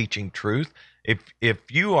truth and teaching truth. If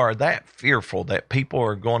you are that fearful that people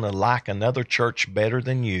are going to like another church better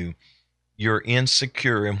than you, you're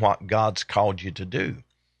insecure in what God's called you to do.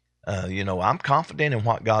 I'm confident in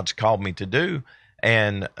what God's called me to do.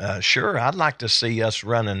 And sure, I'd like to see us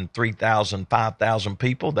running 3,000, 5,000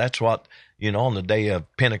 people. That's what, on the day of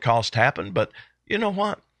Pentecost happened. But you know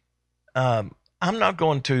what? I'm not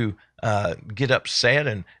going to get upset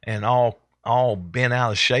and all bent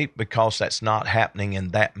out of shape because that's not happening in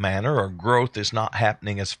that manner, or growth is not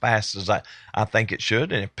happening as fast as I think it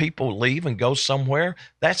should. And if people leave and go somewhere,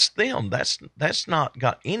 that's them. That's not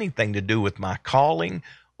got anything to do with my calling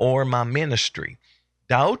or my ministry.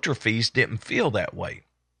 Diotrephes didn't feel that way.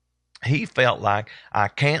 He felt like, I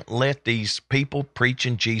can't let these people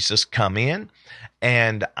preaching Jesus come in,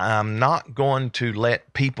 and I'm not going to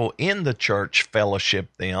let people in the church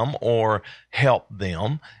fellowship them or help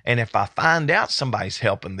them. And if I find out somebody's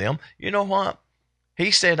helping them, you know what? He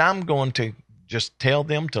said, I'm going to just tell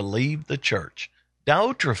them to leave the church.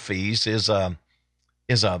 Diotrephes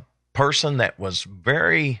is a person that was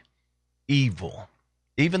very evil,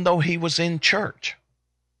 even though he was in church.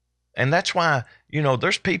 And that's why,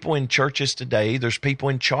 there's people in churches today, there's people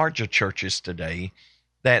in charge of churches today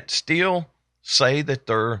that still say that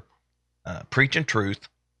they're preaching truth,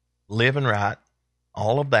 living right,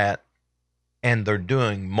 all of that, and they're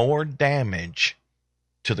doing more damage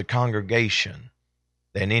to the congregation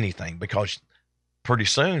than anything, because pretty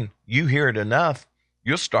soon you hear it enough,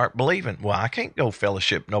 you'll start believing, well, I can't go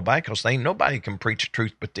fellowship nobody because ain't nobody can preach the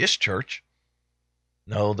truth but this church.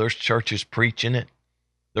 No, there's churches preaching it.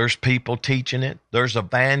 There's people teaching it. There's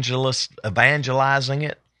evangelists evangelizing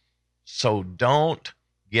it. So don't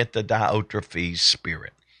get the Diotrephes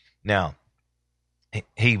spirit. Now,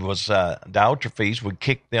 he was Diotrephes would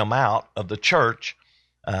kick them out of the church.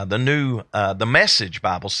 The Message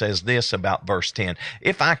Bible says this about verse 10.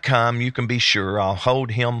 If I come, you can be sure I'll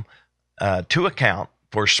hold him to account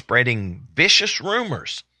for spreading vicious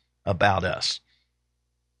rumors about us.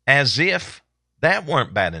 As if that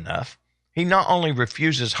weren't bad enough, he not only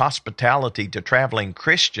refuses hospitality to traveling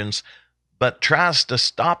Christians, but tries to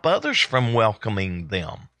stop others from welcoming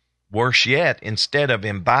them. Worse yet, instead of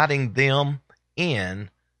inviting them in,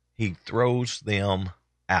 he throws them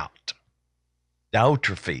out.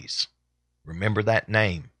 Diotrephes, remember that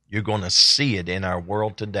name. You're going to see it in our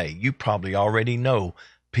world today. You probably already know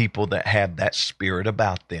people that have that spirit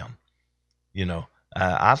about them.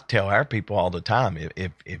 I tell our people all the time,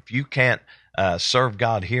 if you can't serve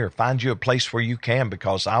God here, find you a place where you can,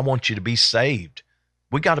 because I want you to be saved.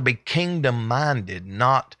 We got to be kingdom-minded,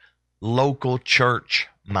 not local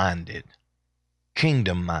church-minded.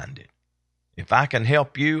 Kingdom-minded. If I can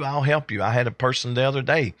help you, I'll help you. I had a person the other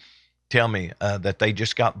day tell me that they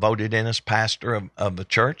just got voted in as pastor of the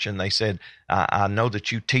church, and they said, I know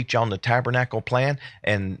that you teach on the tabernacle plan,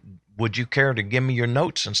 and would you care to give me your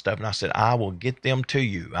notes and stuff? And I said, I will get them to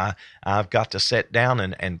you. I've got to sit down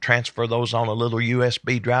and transfer those on a little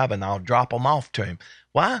USB drive, and I'll drop them off to him.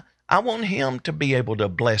 Why? I want him to be able to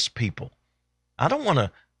bless people. I don't want to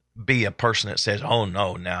be a person that says, oh,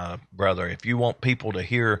 no, now, brother, if you want people to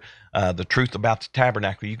hear the truth about the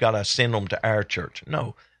tabernacle, you got to send them to our church.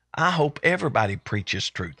 No, I hope everybody preaches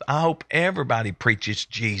truth. I hope everybody preaches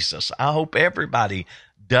Jesus. I hope everybody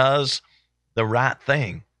does the right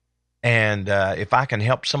thing. And if I can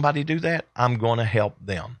help somebody do that, I'm going to help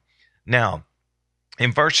them. Now,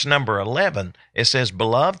 in verse number 11, it says,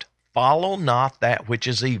 Beloved, follow not that which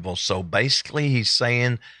is evil. So basically he's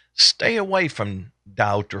saying, stay away from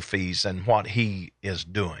Diotrephes and what he is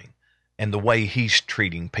doing and the way he's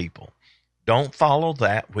treating people. Don't follow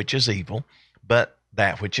that which is evil, but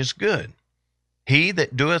that which is good. He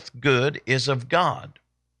that doeth good is of God,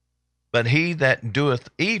 but he that doeth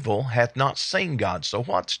evil hath not seen God. So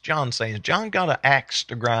what's John saying? Has John got an axe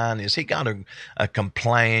to grind? Is he got a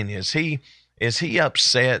complain? Is he Is he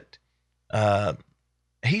upset?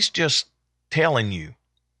 He's just telling you,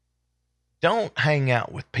 don't hang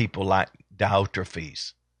out with people like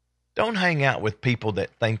Diotrephes. Don't hang out with people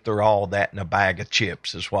that think they're all that in a bag of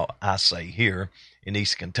chips, is what I say here in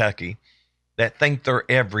East Kentucky, that think they're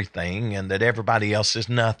everything and that everybody else is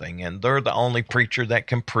nothing, and they're the only preacher that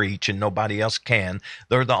can preach and nobody else can.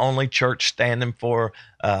 They're the only church standing for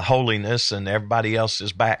holiness and everybody else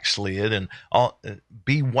is backslid. And all.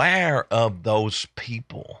 Beware of those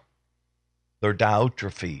people. They're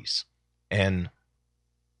Diotrephes. And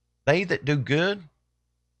they that do good,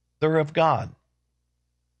 they're of God.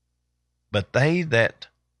 But they that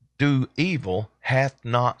do evil hath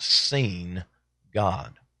not seen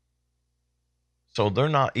God. So they're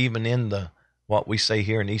not even in the, what we say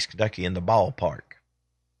here in East Kentucky, in the ballpark,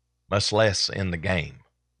 much less in the game.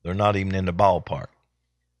 They're not even in the ballpark.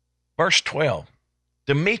 Verse 12,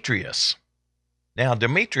 Demetrius. Now,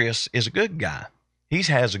 Demetrius is a good guy. He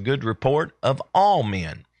has a good report of all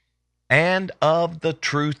men and of the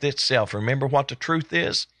truth itself. Remember what the truth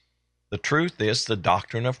is? The truth is the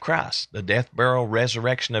doctrine of Christ, the death, burial,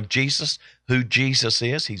 resurrection of Jesus, who Jesus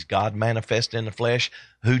is. He's God manifest in the flesh.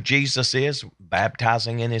 Who Jesus is,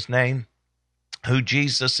 baptizing in his name. Who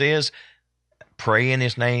Jesus is, pray in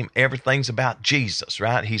his name. Everything's about Jesus,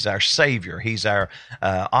 right? He's our Savior. He's our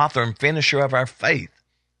author and finisher of our faith.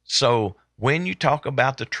 So when you talk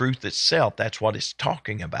about the truth itself, that's what it's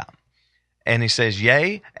talking about. And he says,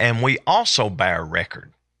 yea, and we also bear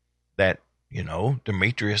record that,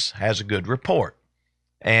 Demetrius has a good report.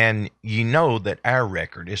 And you know that our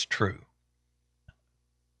record is true.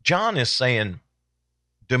 John is saying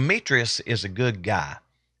Demetrius is a good guy.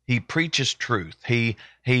 He preaches truth. He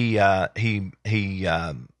has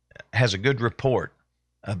a good report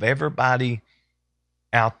of everybody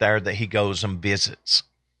out there that he goes and visits.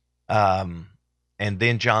 And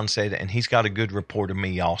then John said, and he's got a good report of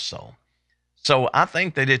me also. So I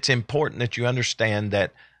think that it's important that you understand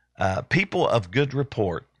that people of good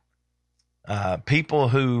report, people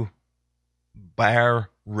who bear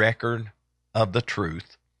record of the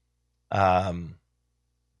truth,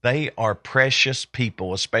 they are precious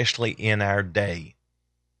people, especially in our day,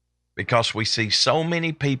 because we see so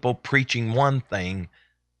many people preaching one thing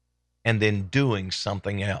and then doing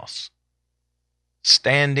something else.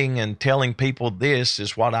 Standing and telling people this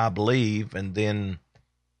is what I believe and then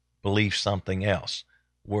believe something else.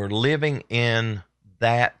 We're living in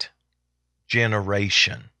that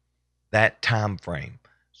generation, that time frame.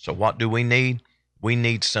 So what do we need? We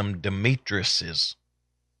need some Demetriuses.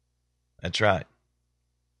 That's right.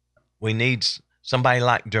 We need somebody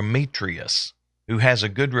like Demetrius, who has a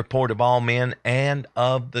good report of all men and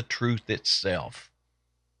of the truth itself.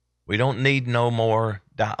 We don't need no more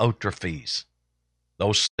Diotrephes,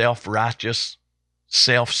 those self-righteous,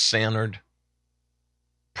 self-centered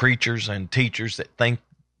preachers and teachers that think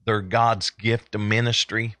they're God's gift to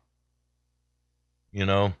ministry. You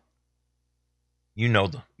know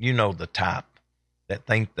the type that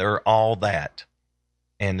think they're all that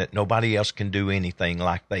and that nobody else can do anything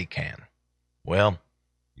like they can. Well,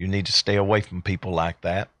 you need to stay away from people like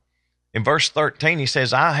that. In verse 13, he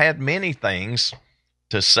says, I had many things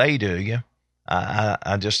to say to you.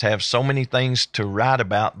 I just have so many things to write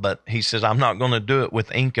about, but he says, I'm not going to do it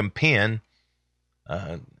with ink and pen.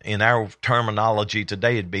 In our terminology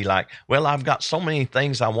today, it'd be like, well, I've got so many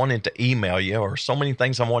things I wanted to email you or so many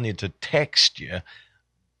things I wanted to text you,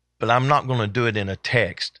 but I'm not going to do it in a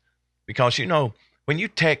text because, when you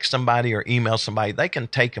text somebody or email somebody, they can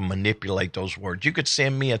take and manipulate those words. You could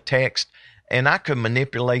send me a text and I could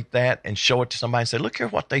manipulate that and show it to somebody and say, look here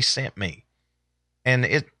what they sent me. And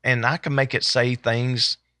I can make it say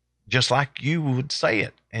things just like you would say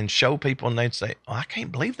it and show people, and they'd say, oh, I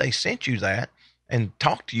can't believe they sent you that and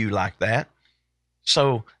talk to you like that.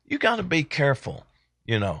 So you got to be careful.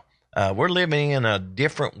 We're living in a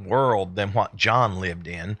different world than what John lived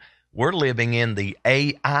in. We're living in the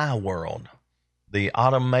AI world, the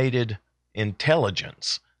automated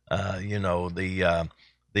intelligence, the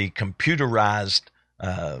computerized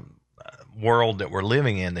world that we're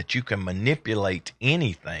living in, that you can manipulate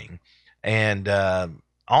anything. And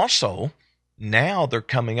also, now they're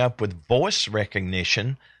coming up with voice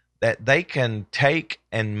recognition that they can take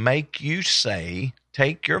and make you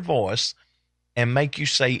take your voice and make you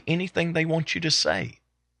say anything they want you to say,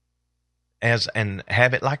 and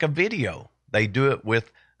have it like a video. They do it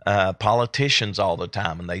with politicians all the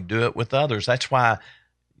time, and they do it with others. That's why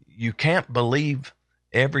you can't believe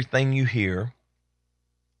everything you hear.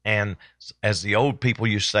 And as the old people,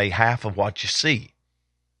 you say half of what you see,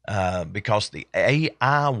 because the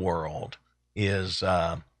AI world is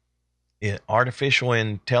artificial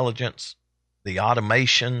intelligence the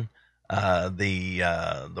automation,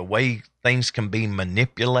 the way things can be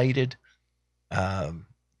manipulated.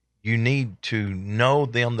 You need to know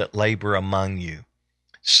them that labor among you.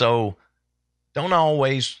 So don't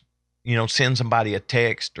always, send somebody a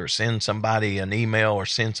text or send somebody an email or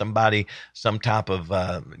send somebody some type of,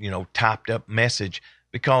 typed up message,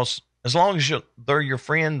 because as long as they're your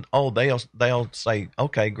friend, they'll say,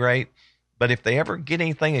 okay, great. But if they ever get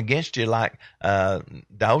anything against you, like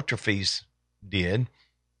Diotrephes did,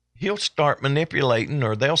 he'll start manipulating,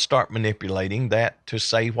 or they'll start manipulating that to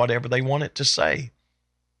say whatever they want it to say,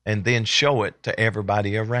 and then show it to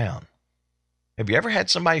everybody around. Have you ever had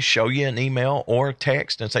somebody show you an email or a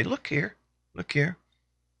text and say, look here?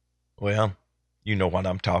 Well, you know what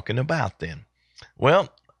I'm talking about then. Well,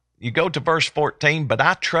 you go to verse 14, but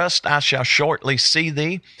I trust I shall shortly see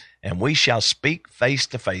thee, and we shall speak face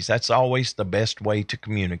to face. That's always the best way to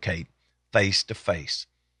communicate, face to face.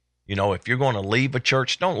 If you're going to leave a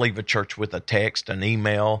church, don't leave a church with a text, an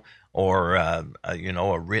email, or, a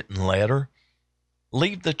written letter.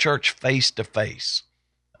 Leave the church face to face.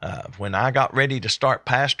 When I got ready to start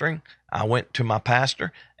pastoring, I went to my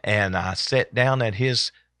pastor and I sat down at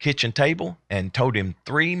his kitchen table and told him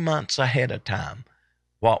 3 months ahead of time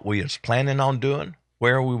what we was planning on doing,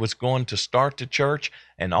 where we was going to start the church,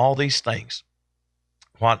 and all these things.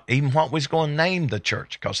 What we was going to name the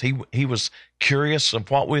church, because he was curious of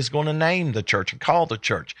what we was going to name the church and call the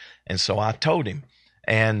church. And so I told him,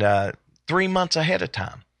 and 3 months ahead of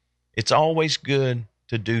time. It's always good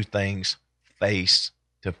to do things face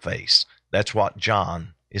to face. That's what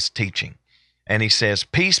John is teaching. And he says,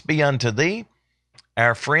 peace be unto thee.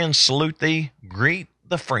 Our friends salute thee. Greet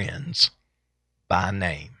the friends by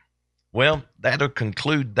name. Well, that'll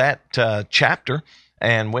conclude that chapter.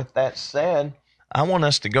 And with that said, I want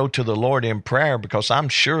us to go to the Lord in prayer, because I'm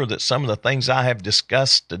sure that some of the things I have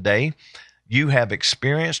discussed today, you have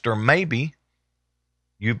experienced, or maybe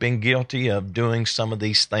you've been guilty of doing some of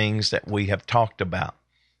these things that we have talked about.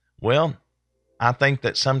 Well, I think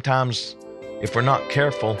that sometimes, if we're not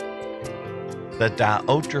careful, the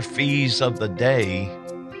Diotrephes of the day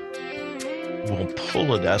will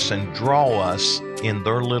pull at us and draw us in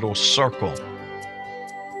their little circle.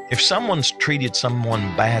 If someone's treated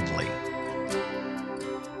someone badly,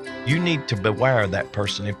 you need to beware of that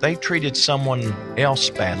person. If they treated someone else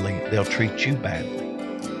badly, they'll treat you badly.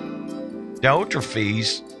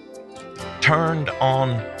 Diotrephes turned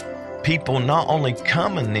on people not only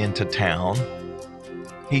coming into town,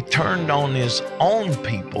 he turned on his own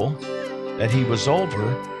people that he was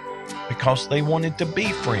over, because they wanted to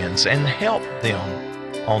be friends and help them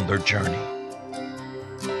on their journey.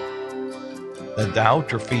 The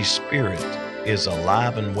Diotrephes spirit is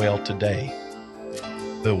alive and well today.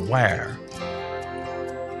 Beware.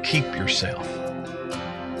 Keep yourself.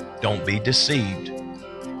 Don't be deceived.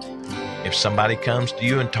 If somebody comes to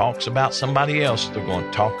you and talks about somebody else, they're going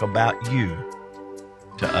to talk about you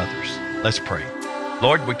to others. Let's pray.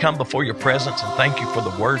 Lord, we come before your presence and thank you for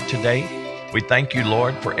the word today. We thank you,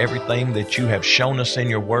 Lord, for everything that you have shown us in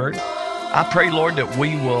your word. I pray, Lord, that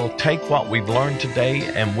we will take what we've learned today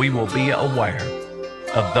and we will be aware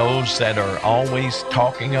of those that are always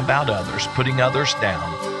talking about others, putting others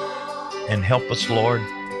down. And help us, Lord,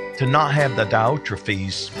 to not have the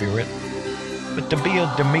Diotrephes spirit, but to be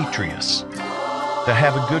a Demetrius, to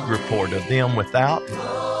have a good report of them without,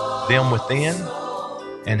 them within,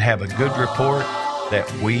 and have a good report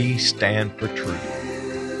that we stand for truth.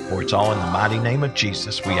 For it's all in the mighty name of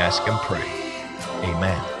Jesus we ask and pray.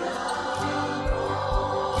 Amen.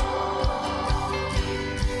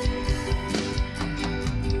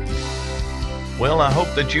 Well, I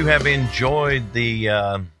hope that you have enjoyed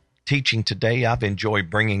the teaching today. I've enjoyed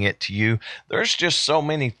bringing it to you. There's just so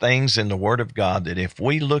many things in the Word of God that if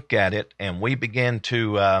we look at it and we begin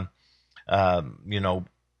to,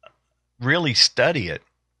 really study it,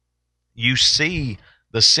 you see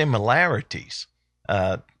the similarities.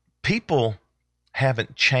 People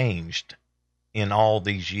haven't changed in all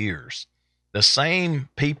these years. The same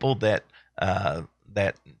people that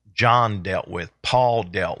John dealt with, Paul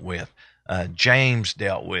dealt with, James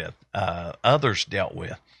dealt with, others dealt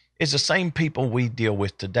with, is the same people we deal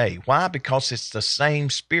with today. Why? Because it's the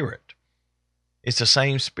same spirit. It's the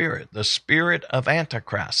same spirit. The spirit of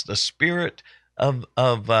Antichrist, the spirit of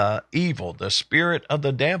evil, the spirit of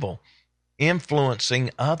the devil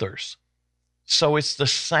influencing others. So it's the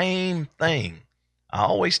same thing. I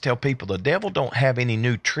always tell people the devil don't have any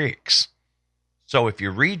new tricks. So if you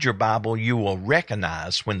read your Bible, you will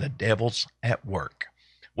recognize when the devil's at work.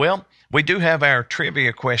 Well, we do have our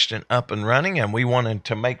trivia question up and running, and we wanted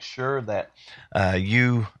to make sure that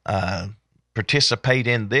you participate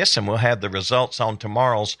in this, and we'll have the results on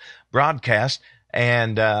tomorrow's broadcast.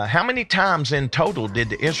 And how many times in total did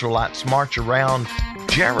the Israelites march around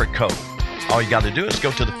Jericho? All you got to do is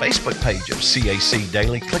go to the Facebook page of CAC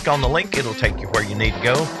Daily. Click on the link. It'll take you where you need to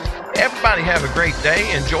go. Everybody have a great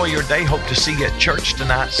day. Enjoy your day. Hope to see you at church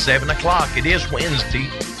tonight, 7 o'clock. It is Wednesday.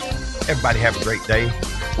 Everybody have a great day.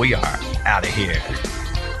 We are out of here.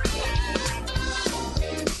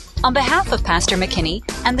 On behalf of Pastor McKinney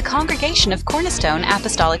and the congregation of Cornerstone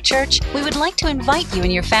Apostolic Church, we would like to invite you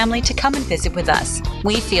and your family to come and visit with us.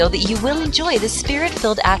 We feel that you will enjoy the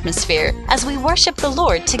Spirit-filled atmosphere as we worship the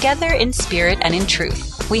Lord together in spirit and in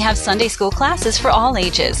truth. We have Sunday school classes for all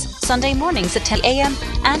ages, Sunday mornings at 10 a.m.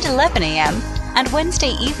 and 11 a.m., and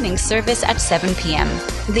Wednesday evening service at 7 p.m.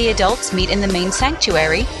 The adults meet in the main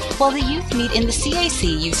sanctuary, while the youth meet in the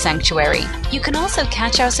CAC Youth Sanctuary. You can also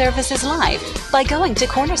catch our services live by going to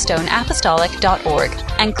cornerstoneapostolic.org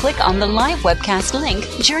and click on the live webcast link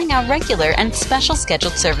during our regular and special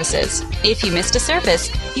scheduled services. If you missed a service,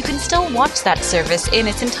 you can still watch that service in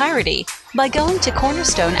its entirety by going to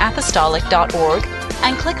cornerstoneapostolic.org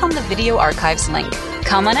and click on the video archives link.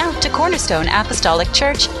 Come on out to Cornerstone Apostolic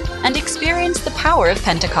Church and experience the power of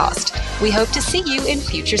Pentecost. We hope to see you in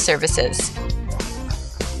future services.